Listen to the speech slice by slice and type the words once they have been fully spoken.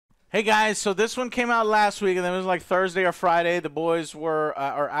Hey guys, so this one came out last week, and then it was like Thursday or Friday. The boys are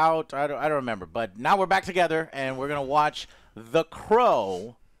out. I don't remember, but now we're back together, and we're gonna watch The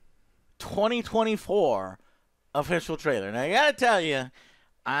Crow 2024 official trailer. Now I gotta tell you,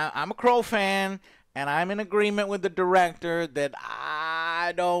 I'm a Crow fan, and I'm in agreement with the director that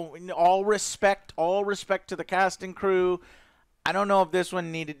I don't. All respect to the cast and crew. I don't know if this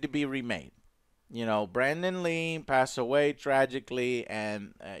one needed to be remade. You know, Brandon Lee passed away tragically,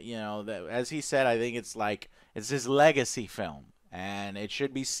 and you know, as he said, I think it's his legacy film, and it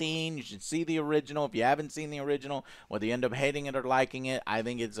should be seen. You should see the original. If you haven't seen the original, whether you end up hating it or liking it, I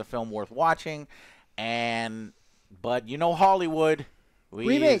think it's a film worth watching. But you know, Hollywood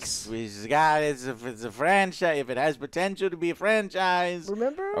remakes. If it's a franchise, if it has potential to be a franchise,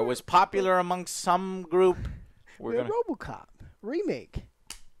 remember, or was popular amongst some group, we're gonna RoboCop remake.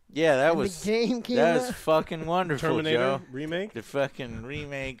 Yeah, that was fucking wonderful, Terminator Joe. remake? The fucking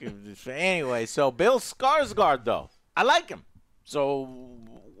remake of this. Anyway, so Bill Skarsgård, though. I like him. So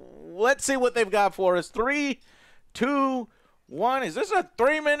let's see what they've got for us. 3, 2, 1. Is this a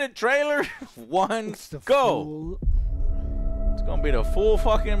 3-minute trailer? One, go. It's going to be the full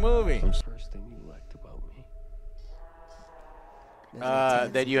fucking movie. First thing you liked about me.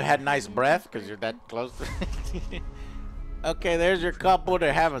 That you had nice breath because you're that close to Okay, there's your couple.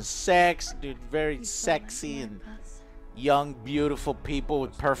 They're having sex. Dude, very sexy and young, beautiful people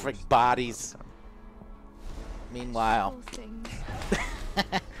with perfect bodies. Meanwhile,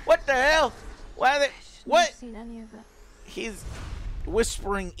 what the hell? Why are they? What? He's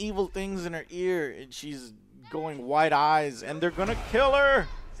whispering evil things in her ear, and she's going white eyes, and they're gonna kill her.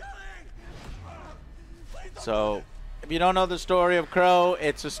 So, if you don't know the story of Crow,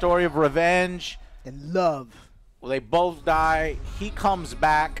 it's a story of revenge and love. Well, they both die. He comes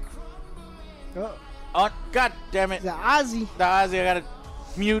back. Oh, God damn it. The Ozzy. I gotta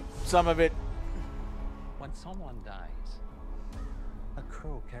mute some of it. When someone dies, a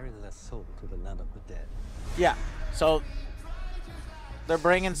crow carries their soul to the land of the dead. Yeah, so they're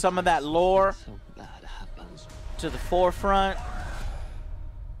bringing some of that lore So bad happens to the forefront.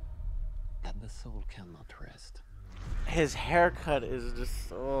 that the soul cannot rest. His haircut is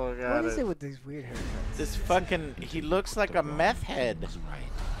just, oh God. What is it with these weird haircuts? This fucking, he looks like a meth head.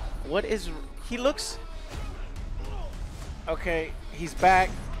 What is, he looks, okay, he's back.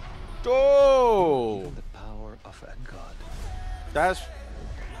 Oh! The power of a god. That's,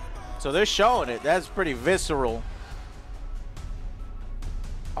 so they're showing it. That's pretty visceral.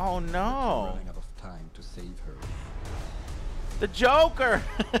 Oh no. Running out of time to save her. The Joker!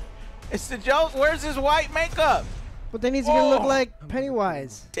 It's the Joker. Where's his white makeup? But then he's gonna look like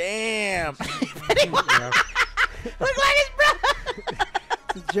Pennywise. Damn. Pennywise. Look like his brother.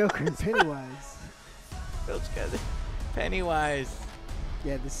 The Joker and Pennywise. Those guys. Pennywise.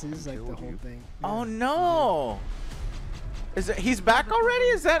 Yeah, this is like the whole thing. Oh no. Is it, he's back already?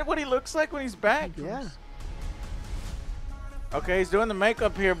 Is that what he looks like when he's back? Yeah. Okay, he's doing the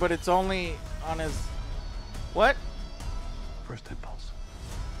makeup here, but it's only on his, what? First impulse.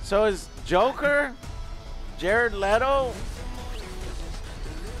 So is Joker Jared Leto?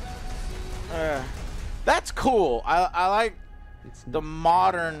 That's cool. I like the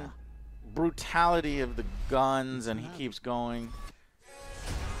modern brutality of the guns, and he keeps going.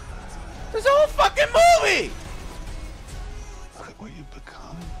 This whole fucking movie! Look at what you've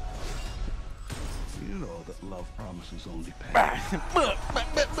become. You know that love promises only pain.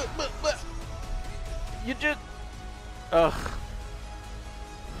 You just... Ugh.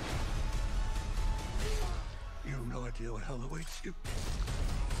 You have no idea what hell awaits you.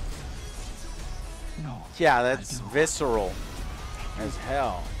 No. Yeah, that's visceral as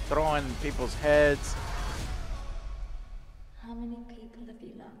hell. Throwing people's heads. How many people have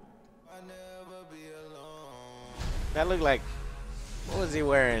you loved? That looked like... What was he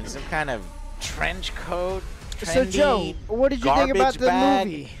wearing? Some kind of trench coat? So Joe, what did you think about the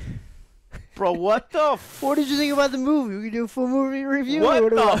movie? Bro, what the What did you think about the movie? We can do a full movie review. What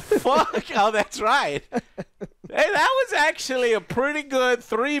the fuck? Oh, that's right. Hey, that was actually a pretty good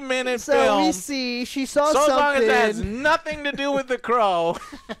 3-minute film. So we see she saw something. So long as it has nothing to do with the Crow.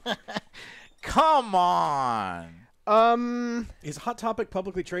 Come on. Is Hot Topic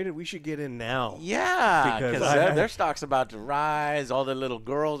publicly traded? We should get in now. Yeah, because Because their stock's about to rise. All the little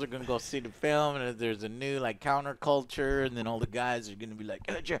girls are going to go see the film, and there's a new, like, counterculture, and then all the guys are going to be like,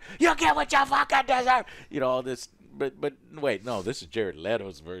 you get what you fucking deserve. You know, all this. But wait, no, this is Jared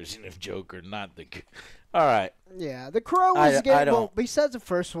Leto's version of Joker, not the... All right. Yeah, the Crow was getting... Well, besides the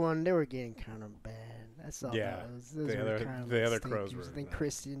first one, they were getting kind of bad. saw Yeah, that. the Those were other- kind of the like other stink crows juice. were I think nice.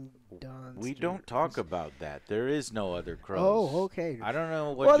 Christian Dunst. We or- don't talk about that. There is no other crows. Oh, okay. I don't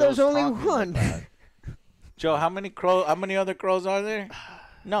know what. Well, there's Joe's only talking one. about. Joe, how many other crows are there?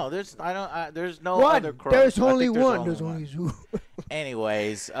 No, there's. I don't. There's no One. other crows. There's I think only there's one. There's only two.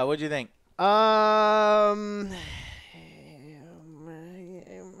 Anyways, what'd you think?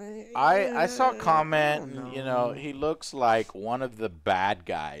 I saw a comment. don't You know. know, he looks like one of the bad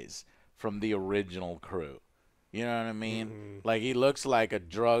guys from the original crew. You know what I mean? Like he looks like a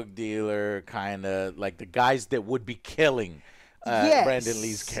drug dealer, kind of like the guys that would be killing Yes, Brandon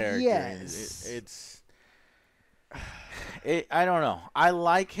Lee's character. yes. I don't know. I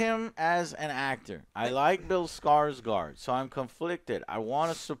like him as an actor. I like Bill Skarsgård, so I'm conflicted. I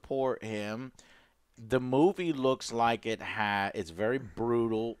want to support him. The movie looks like it's very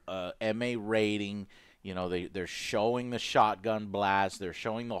brutal, MA rating. You know, they're showing the shotgun blast, they're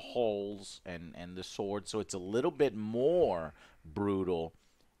showing the holes and the sword, so it's a little bit more brutal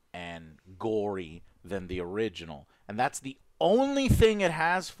and gory than the original. And that's the only thing it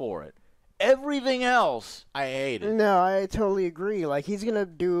has for it. Everything else, I hate it. No, I totally agree. Like he's gonna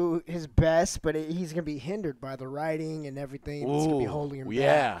do his best, but he's gonna be hindered by the writing and everything. It's gonna be holding him back.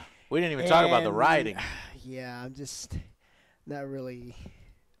 Yeah. We didn't even talk about the And, writing. Yeah, I'm just not really.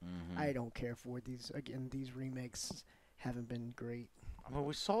 I don't care for it. These remakes haven't been great. I mean,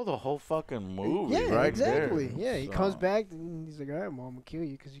 we saw the whole fucking movie Yeah, right exactly. there. Yeah, he So- comes back and he's like, "All right, mom, I'm gonna kill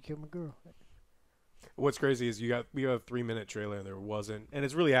you because you killed my girl." What's crazy is we got a 3-minute trailer and there wasn't, and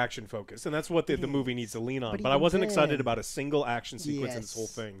it's really action focused, and that's what the movie needs to lean on. But But I even wasn't excited then- about a single action sequence in this whole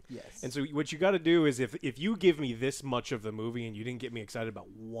Yes, thing. yes. And so what you got to do is if you give me this much of the movie and you didn't get me excited about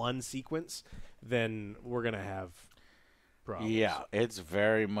one sequence, then we're gonna have problems. Yeah, it's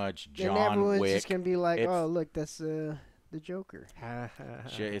very much Then John everyone's Wick. just gonna be like, It- "Oh, look, that's the Joker."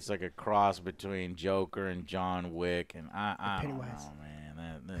 It's like a cross between Joker and John Wick, and I don't Pennywise. know,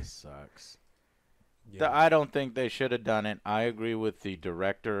 man. This sucks. Yeah. I don't think they should have done it. I agree with the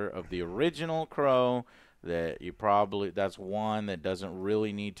director of the original Crow that that's one that doesn't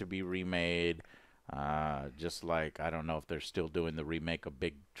really need to be remade. Just like I don't know if they're still doing the remake of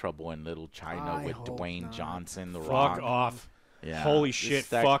Big Trouble in Little China I with hope Dwayne not. Johnson, The Fuck Rock. off. Yeah. Holy This shit,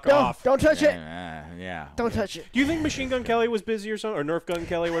 that- fuck Don't, off. don't touch it. Yeah. Don't touch it. Do you think Machine Gun Kelly was busy or something? Or Nerf Gun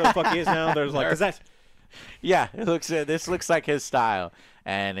Kelly, where the fuck he is now? There's like, 'cause that's Yeah, this looks like his style,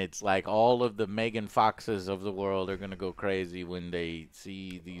 and it's like all of the Megan Foxes of the world are gonna go crazy when they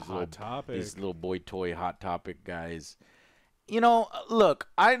see these little boy toy Hot Topic guys. You know, look,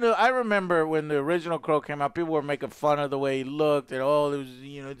 I remember when the original Crow came out, people were making fun of the way he looked, and it was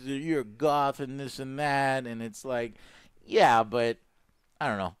you're a goth and this and that, and it's like, yeah, but I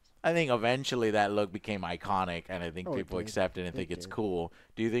don't know. I think eventually that look became iconic, and I think Oh, it people did. accept it and It think it's did. cool.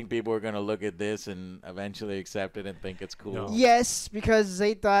 Do you think people are going to look at this and eventually accept it and think it's cool? No. Yes, because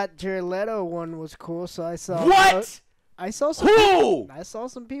they thought Jared Leto one was cool, so I saw. What? I saw some. Who? I saw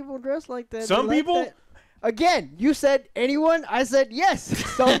some people dressed like that. They Some liked people? that. Again, you said anyone. I said yes.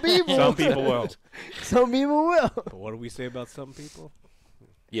 Some people. some people will. Some people will. But what do we say about some people?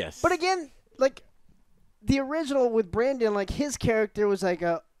 Yes. But again, like the original with Brandon, like his character was like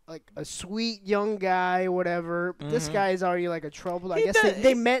a sweet young guy, whatever. This guy is already like a trouble. I He guess does-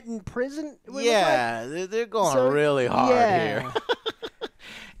 they met in prison. it looked yeah, they're going So, really hard yeah. here.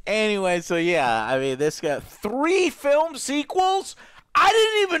 Anyway, so yeah, I mean, this got 3 film sequels. I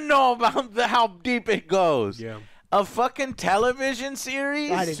didn't even know about how deep it goes. Yeah. A fucking television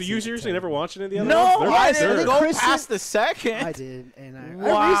series? I didn't So see you the seriously never watched any of the other No, ones? They're I right didn't there. go Kristen- past the second. I did, and I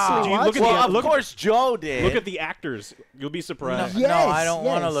Wow. recently Do you watched look at it. the- Well, of look- course Joe did. Look at the actors. You'll be No, surprised. Yes, no, I don't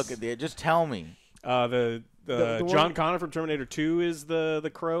want to yes. look at it. Just tell me. The The John one- Connor from Terminator 2 is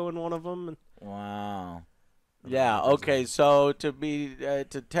the crow in one of them. Wow. Yeah. Okay. So to be to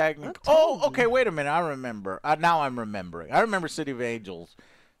technical. I told Oh. Okay. Wait a minute. I remember. Now I'm remembering. I remember City of Angels.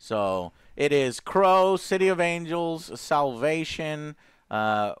 So it is Crow, City of Angels, Salvation,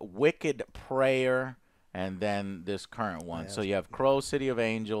 Wicked Prayer, and then this current one. So you have Crow, City of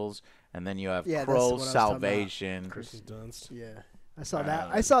Angels, and then you have Yeah, that's Crow, what I was talking about. Salvation. Kristen Dunst. Yeah, I saw that.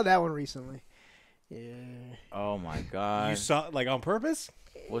 I saw that one recently. Yeah. Oh my You God. saw like on purpose?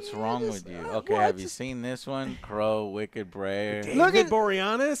 What's wrong with you? Okay. what? Have you seen this one? Crow, Wicked Prayer. Look David at-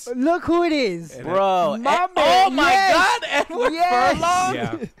 Boreanaz? Look who it is. Bro, My oh man, my yes. God, Edward Yes. Furlong.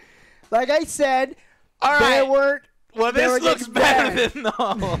 Yeah. Like I said, All they right. weren't. Well, they were this looks getting better bad.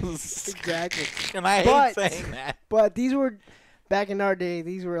 than those. Exactly. And I hate But- saying that. But these were, back in our day,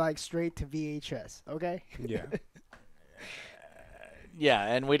 these were like straight to VHS, okay? Yeah. Yeah,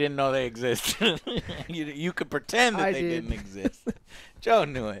 and we didn't know they existed. You could pretend that I they did. didn't exist. Joe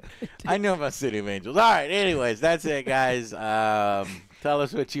knew it. I knew about City of Angels. All right. Anyways, that's it, guys. Tell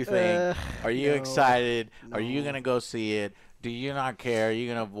us what you think. Are you excited? No. Are you gonna go see it? Do you not care? Are you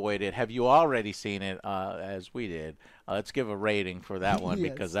gonna avoid it? Have you already seen it? As we did. Let's give a rating for that one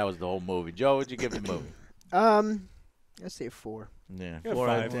Yes. because that was the whole movie. Joe, what'd you give the movie? Let's say 4. Yeah, Yeah, 4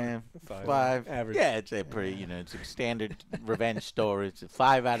 out of 5. 10. 5. 5. Average. Yeah, it's a pretty, it's a standard revenge story. It's a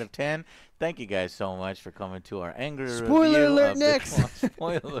 5 out of 10. Thank you guys so much for coming to our angry Spoiler review alert of next.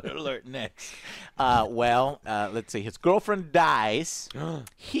 Spoiler alert next. Let's see. His girlfriend dies.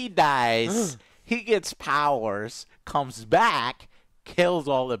 He dies. He gets powers. Comes back. Kills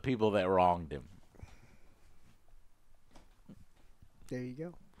all the people that wronged him. There you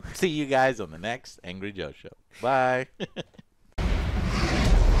go. See you guys on the next Angry Joe Show. Bye.